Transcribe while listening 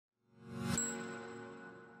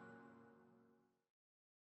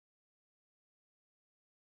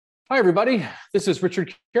Hi, everybody. This is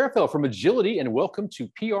Richard Carafell from Agility, and welcome to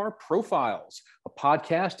PR Profiles, a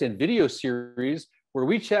podcast and video series where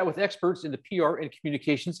we chat with experts in the PR and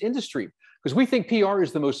communications industry, because we think PR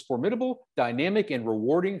is the most formidable, dynamic, and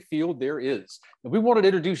rewarding field there is. And we wanted to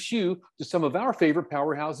introduce you to some of our favorite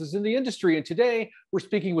powerhouses in the industry. And today, we're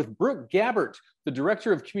speaking with Brooke Gabbert, the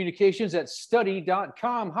Director of Communications at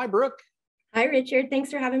Study.com. Hi, Brooke. Hi, Richard.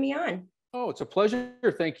 Thanks for having me on. Oh, it's a pleasure.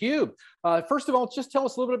 Thank you. First of all, just tell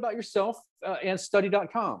us a little bit about yourself and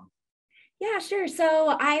Study.com. Yeah, sure.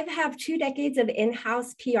 So I have 2 decades of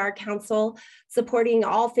in-house PR counsel supporting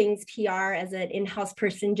all things PR as an in-house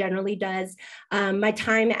person generally does. My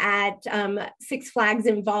time at Six Flags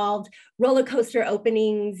involved roller coaster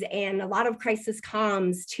openings and a lot of crisis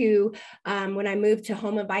comms to when I moved to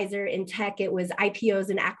Home Advisor in tech, it was IPOs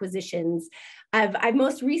and acquisitions. I've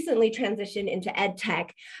most recently transitioned into ed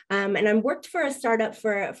tech, and I worked for a startup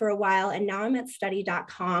for a while, and now I'm at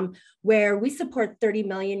Study.com, where we support 30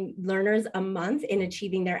 million learners a month in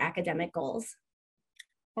achieving their academic goals.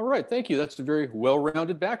 All right, thank you. That's a very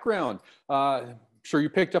well-rounded background. I'm sure you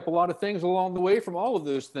picked up a lot of things along the way from all of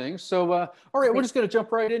those things. So, all right, we're just going to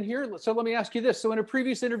jump right in here. So let me ask you this. So in a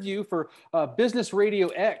previous interview for Business Radio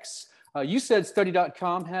X, you said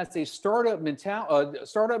Study.com has a startup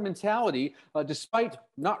mentality despite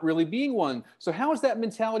not really being one. So how is that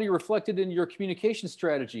mentality reflected in your communication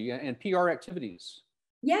strategy and PR activities?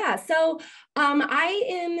 Yeah, so I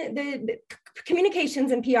am the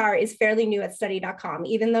communications and PR is fairly new at Study.com.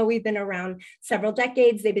 Even though we've been around several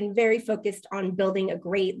decades, they've been very focused on building a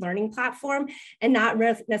great learning platform and not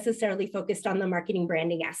necessarily focused on the marketing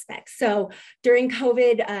branding aspects. So during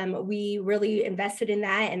COVID, we really invested in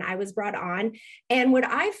that and I was brought on. And what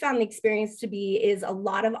I found the experience to be is a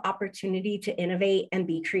lot of opportunity to innovate and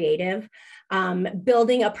be creative.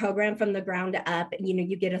 Building a program from the ground up,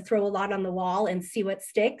 you get to throw a lot on the wall and see what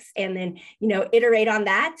sticks, and then iterate on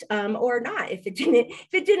that or not if it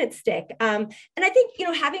didn't stick. And I think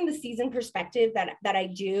having the seasoned perspective that I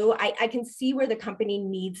do, I can see where the company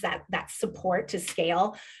needs that support to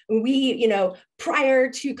scale. We prior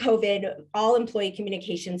to COVID, all employee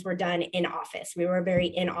communications were done in office. We were a very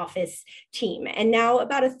in-office team, and now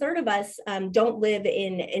about a third of us don't live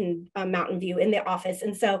in Mountain View in the office,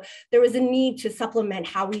 and so there was a need to supplement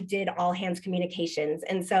how we did all hands communications.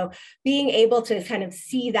 And so being able to kind of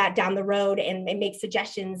see that down the road and make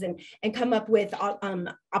suggestions and come up with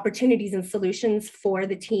opportunities and solutions for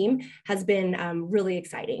the team has been really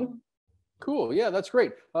exciting. Cool. Yeah, that's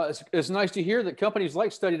great. It's nice to hear that companies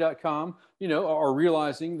like Study.com, are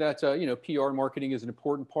realizing that, PR marketing is an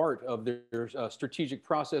important part of their strategic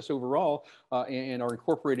process overall and are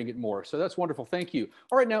incorporating it more. So that's wonderful. Thank you.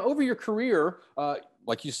 All right. Now, over your career,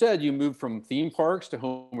 like you said, you moved from theme parks to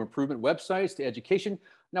home improvement websites to education.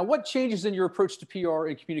 Now, what changes in your approach to PR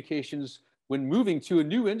and communications when moving to a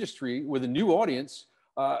new industry with a new audience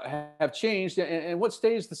have changed, and what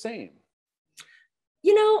stays the same?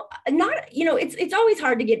 It's always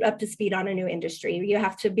hard to get up to speed on a new industry. You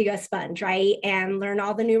have to be a sponge, right? And learn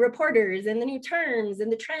all the new reporters and the new terms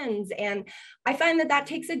and the trends. And I find that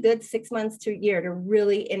takes a good 6 months to a year to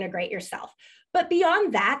really integrate yourself. But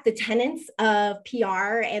beyond that, the tenets of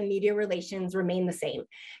PR and media relations remain the same.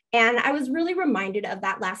 And I was really reminded of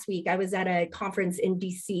that last week. I was at a conference in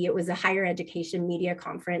DC. It was a higher education media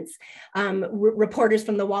conference. Reporters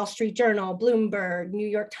from the Wall Street Journal, Bloomberg, New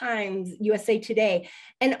York Times, USA Today,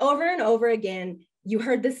 and over again, you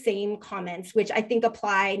heard the same comments, which I think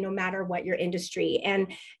apply no matter what your industry.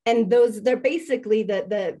 And those, they're basically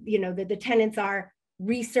the tenets are: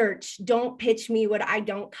 research, don't pitch me what I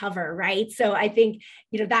don't cover, right? So I think,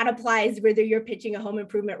 that applies whether you're pitching a home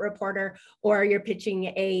improvement reporter or you're pitching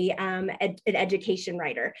an education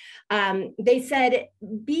writer. They said,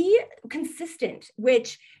 be consistent,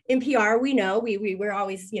 which in PR, we know we're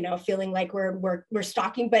always, feeling like we're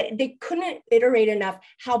stalking, but they couldn't iterate enough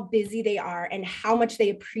how busy they are and how much they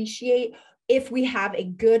appreciate if we have a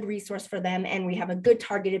good resource for them and we have a good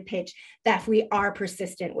targeted pitch, that we are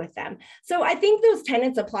persistent with them. So I think those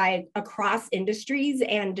tenets apply across industries,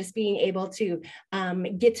 and just being able to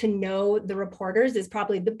get to know the reporters is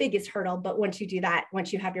probably the biggest hurdle. But once you do that,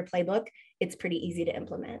 once you have your playbook, it's pretty easy to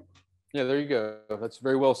implement. Yeah, there you go. That's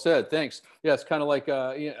very well said. Thanks. Yeah, it's kind of like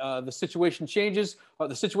the situation changes.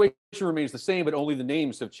 The situation remains the same, but only the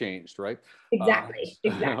names have changed, right? Exactly.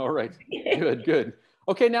 All right. Good.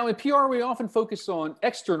 Okay, now in PR, we often focus on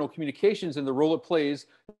external communications and the role it plays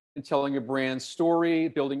in telling a brand's story,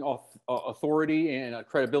 building authority and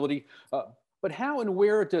credibility. But how and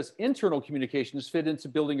where does internal communications fit into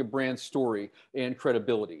building a brand story and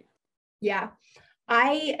credibility? Yeah.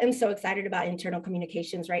 I am so excited about internal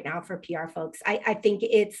communications right now for PR folks. I think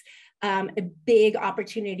it's a big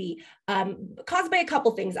opportunity caused by a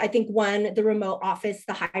couple things. I think one, the remote office,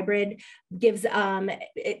 the hybrid gives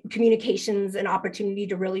communications an opportunity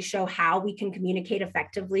to really show how we can communicate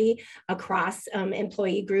effectively across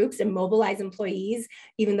employee groups and mobilize employees,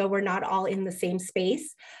 even though we're not all in the same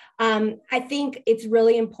space. I think it's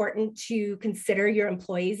really important to consider your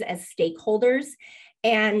employees as stakeholders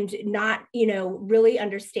and not, really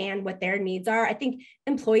understand what their needs are. I think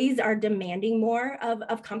employees are demanding more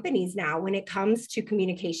of companies now when it comes to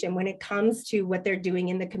communication, when it comes to what they're doing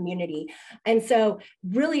in the community. And so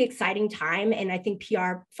really exciting time. And I think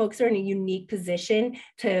PR folks are in a unique position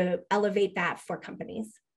to elevate that for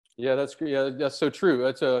companies. Yeah, that's great. Yeah, that's so true.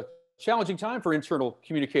 That's a challenging time for internal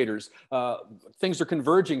communicators. Things are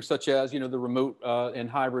converging, such as the remote and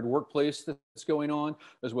hybrid workplace that's going on,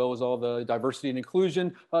 as well as all the diversity and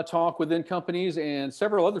inclusion talk within companies, and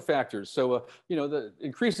several other factors. So the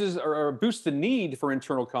increases or boosts the need for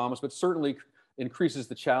internal comms, but certainly increases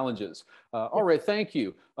the challenges. All right, thank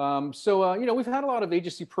you. We've had a lot of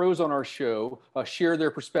agency pros on our show share their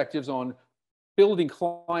perspectives on building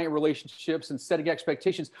client relationships and setting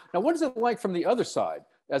expectations. Now, what is it like from the other side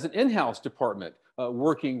as an in-house department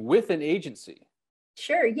working with an agency?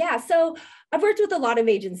 Sure. Yeah. So I've worked with a lot of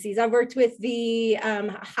agencies. I've worked with the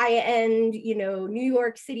high-end, New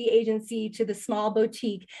York City agency to the small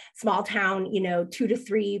boutique, small town, 2 to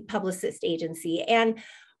 3 publicist agency. And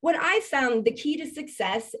what I found the key to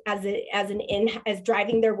success as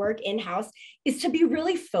driving their work in-house is to be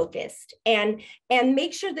really focused and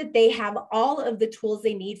make sure that they have all of the tools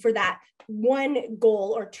they need for that one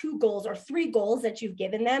goal or 2 goals or 3 goals that you've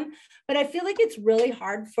given them. But I feel like it's really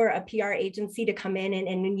hard for a PR agency to come in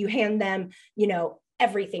and you hand them,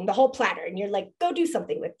 everything, the whole platter, and you're like, go do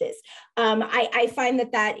something with this. I find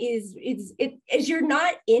that is as you're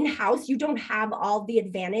not in-house, you don't have all the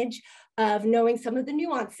advantage of knowing some of the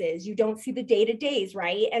nuances. You don't see the day-to-days,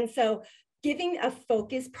 right? And so giving a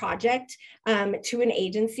focused project to an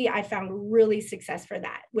agency, I found really success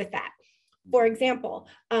with that. For example,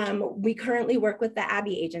 we currently work with the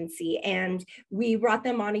Abby agency, and we brought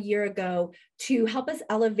them on a year ago to help us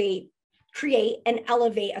create and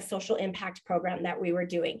elevate a social impact program that we were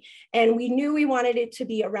doing. And we knew we wanted it to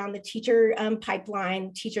be around the teacher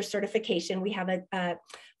pipeline, teacher certification. We have a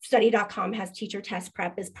study.com has teacher test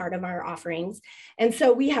prep as part of our offerings. And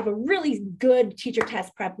so we have a really good teacher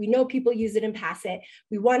test prep. We know people use it and pass it.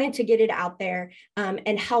 We wanted to get it out there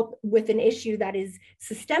and help with an issue that is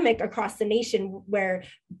systemic across the nation, where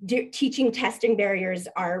teaching testing barriers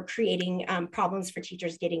are creating problems for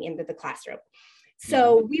teachers getting into the classroom.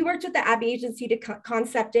 So we worked with the Abby agency to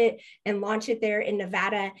concept it and launch it there in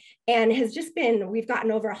Nevada, and we've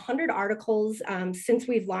gotten over 100 articles since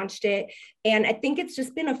we've launched it. And I think it's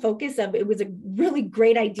just been a focus of, it was a really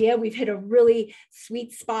great idea. We've hit a really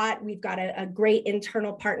sweet spot. We've got a great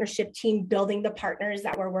internal partnership team building the partners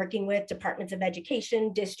that we're working with, departments of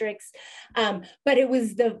education, districts. But it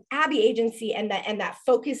was the Abby agency and that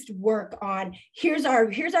focused work on here's our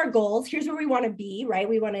goals, here's where we want to be, right?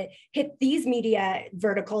 We want to hit these media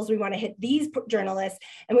verticals, we want to hit these journalists,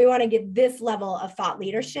 and we want to get this level of thought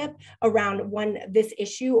leadership around this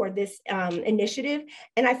issue or this initiative.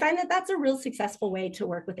 And I find that that's a real successful way to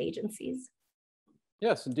work with agencies.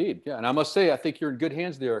 Yes, indeed. Yeah, and I must say, I think you're in good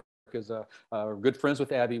hands there, because we're good friends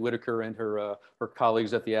with Abby Whitaker and her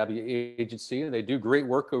colleagues at the Abby agency, and they do great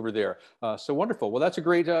work over there. So wonderful. Well, that's a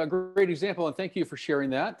great example, and thank you for sharing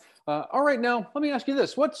that. All right, now let me ask you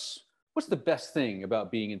this: what's the best thing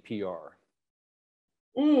about being in PR?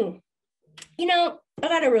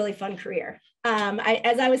 I've had a really fun career.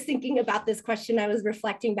 As I was thinking about this question, I was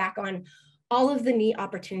reflecting back on all of the neat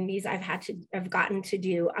opportunities I've gotten to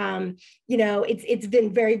do. It's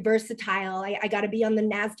been very versatile. I got to be on the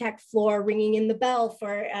NASDAQ floor ringing in the bell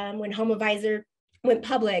for when HomeAdvisor went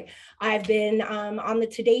public. I've been on the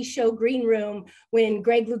Today Show green room when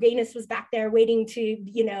Greg Louganis was back there waiting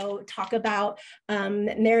to, talk about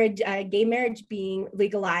gay marriage being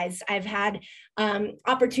legalized. I've had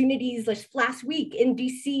opportunities like last week in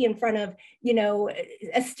DC in front of,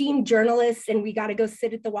 esteemed journalists, and we got to go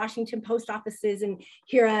sit at the Washington Post offices and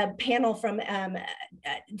hear a panel from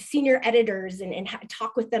senior editors and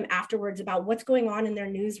talk with them afterwards about what's going on in their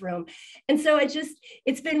newsroom. And so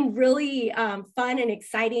it's been really fun and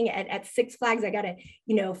exciting. At Six Flags, I got to,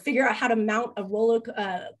 figure out how to mount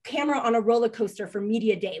a camera on a roller coaster for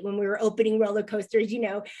media day when we were opening roller coasters,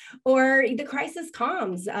 or the crisis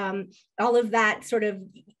comms, all of that sort of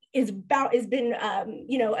has been,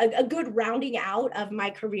 a good rounding out of my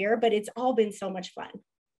career, but it's all been so much fun.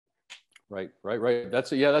 Right.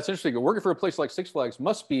 That's interesting. Working for a place like Six Flags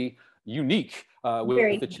must be unique with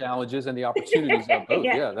Very, the challenges and the opportunities of both.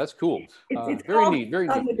 yeah, Yeah, that's cool. it's Very called neat. Very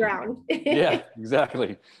on neat. the ground. Yeah,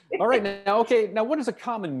 exactly. All right. Now, okay. Now, what is a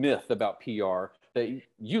common myth about PR that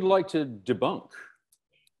you'd like to debunk?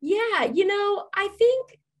 Yeah, I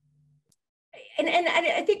think, and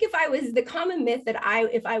I think if I was the common myth that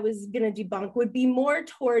if I was going to debunk would be more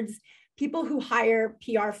towards people who hire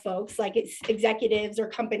PR folks, like it's executives or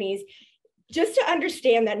companies, just to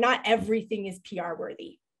understand that not everything is PR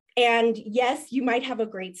worthy. And yes, you might have a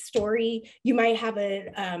great story, you might have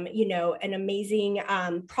an amazing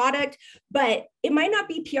product, but it might not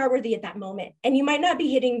be PR worthy at that moment, and you might not be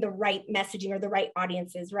hitting the right messaging or the right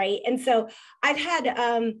audiences, right? And so I've had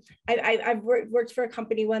I've worked for a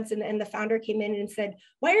company once, and the founder came in and said,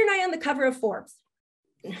 "Why aren't I on the cover of Forbes?"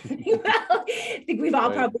 Well, I think we've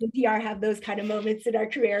all probably in PR have those kind of moments in our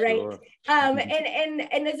career, right? Sure.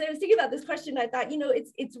 And as I was thinking about this question, I thought,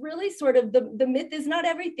 it's really sort of the myth is not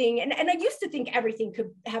everything. And I used to think everything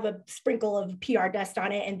could have a sprinkle of PR dust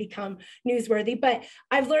on it and become newsworthy, but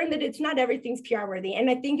I've learned that it's not everything's PR worthy. And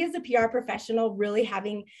I think as a PR professional, really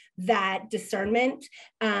having that discernment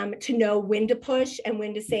to know when to push and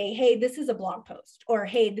when to say, hey, this is a blog post, or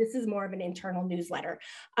hey, this is more of an internal newsletter.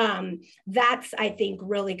 That's, I think,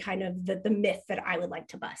 really kind of the myth that I would like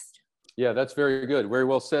to bust. Yeah, that's very good. Very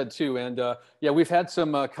well said too. And yeah, we've had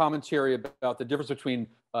some commentary about the difference between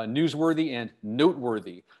newsworthy and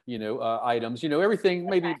noteworthy, items. Everything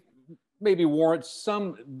maybe warrants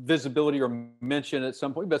some visibility or mention at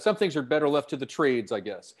some point, but some things are better left to the trades, I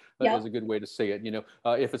guess. That is a good way to say it.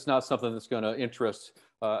 If it's not something that's going to interest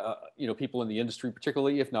people in the industry,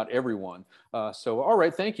 particularly if not everyone. So, all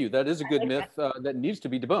right, thank you. That is a good myth that needs to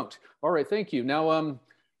be debunked. All right, thank you. Now,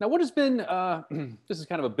 what has been, this is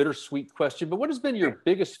kind of a bittersweet question, but what has been your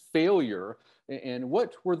biggest failure, and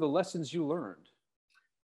what were the lessons you learned?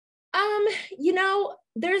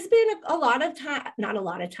 There's been a lot of time, not a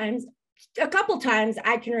lot of times, a couple times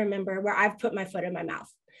I can remember where I've put my foot in my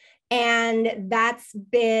mouth. And that's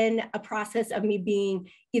been a process of me being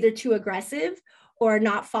either too aggressive or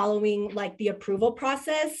not following like the approval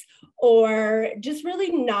process, or just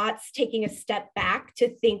really not taking a step back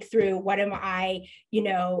to think through what am I,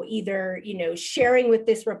 either, sharing with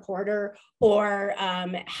this reporter, or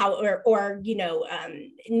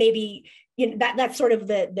maybe, that's sort of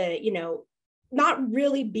the not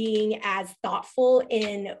really being as thoughtful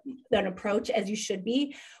in an approach as you should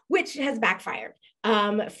be, which has backfired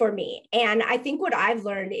for me. And I think what I've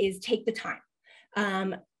learned is take the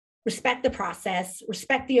time. Respect the process,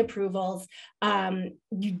 respect the approvals.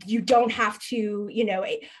 You don't have to,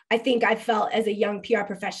 I think I felt as a young PR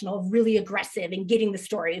professional really aggressive in getting the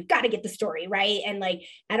story. You've got to get the story, right? And like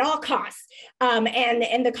at all costs.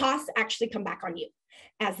 And the costs actually come back on you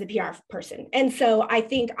as the PR person. And so I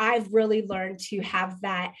think I've really learned to have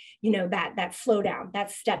that, that slow down,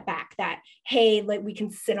 that step back, that, hey, like we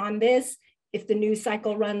can sit on this. If the news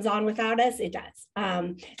cycle runs on without us, it does.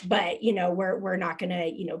 But we're not going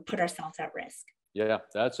to put ourselves at risk. Yeah,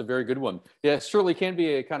 that's a very good one. Yeah, it certainly can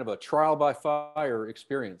be a kind of a trial by fire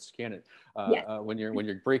experience, can it? When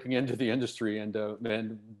you're breaking into the industry and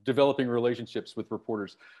developing relationships with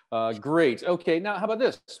reporters. Great. Okay, now how about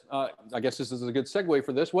this? I guess this is a good segue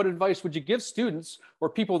for this. What advice would you give students or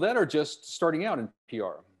people that are just starting out in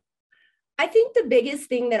PR? I think the biggest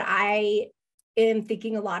thing that I am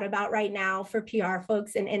thinking a lot about right now for PR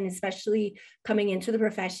folks, and especially coming into the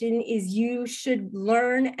profession, is you should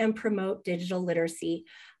learn and promote digital literacy.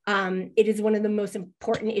 It is one of the most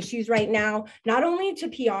important issues right now, not only to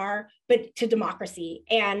PR, but to democracy,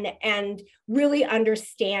 and really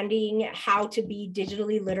understanding how to be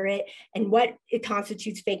digitally literate and what it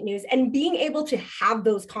constitutes fake news, and being able to have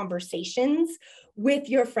those conversations with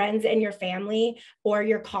your friends and your family or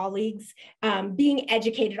your colleagues, being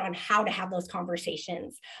educated on how to have those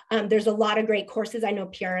conversations. There's a lot of great courses. I know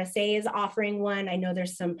PRSA is offering one. I know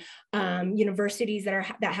there's some universities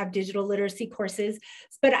that have digital literacy courses,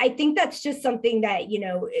 but I think that's just something that,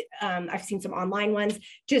 I've seen some online ones.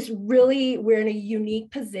 Just really, we're in a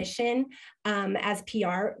unique position as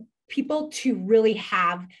PR people to really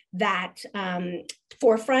have that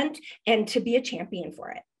forefront and to be a champion for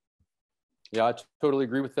it. Yeah, I totally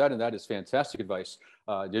agree with that. And that is fantastic advice.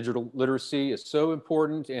 Digital literacy is so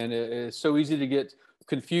important, and it's so easy to get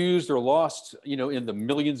confused or lost, in the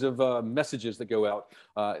millions of messages that go out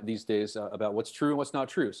these days about what's true and what's not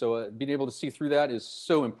true. So being able to see through that is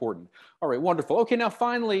so important. All right, wonderful. Okay, now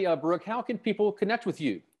finally, Brooke, how can people connect with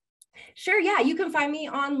you? Sure. Yeah. You can find me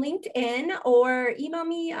on LinkedIn or email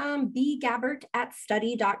me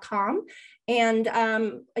bgabbert@study.com.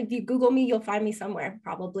 And if you Google me, you'll find me somewhere,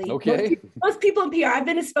 probably. Okay. Most people in PR, I've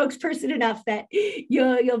been a spokesperson enough that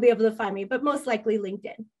you'll be able to find me, but most likely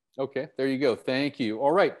LinkedIn. Okay, there you go. Thank you.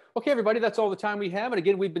 All right. Okay, everybody, that's all the time we have. And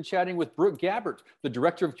again, we've been chatting with Brooke Gabbert, the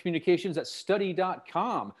Director of Communications at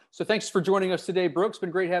Study.com. So thanks for joining us today, Brooke. It's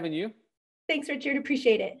been great having you. Thanks, Richard.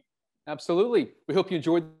 Appreciate it. Absolutely. We hope you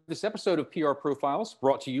enjoyed this episode of PR Profiles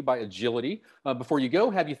brought to you by Agility. Before you go,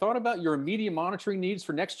 have you thought about your media monitoring needs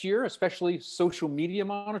for next year, especially social media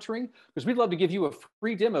monitoring? Because we'd love to give you a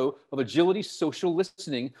free demo of Agility Social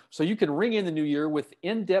Listening so you can ring in the new year with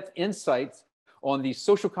in-depth insights on the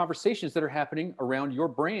social conversations that are happening around your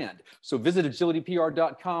brand. So visit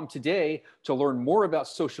agilitypr.com today to learn more about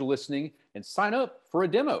social listening and sign up for a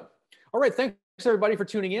demo. All right, thanks everybody for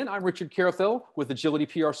tuning in. I'm Richard Carethel with Agility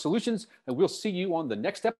PR Solutions, and we'll see you on the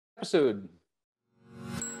next episode.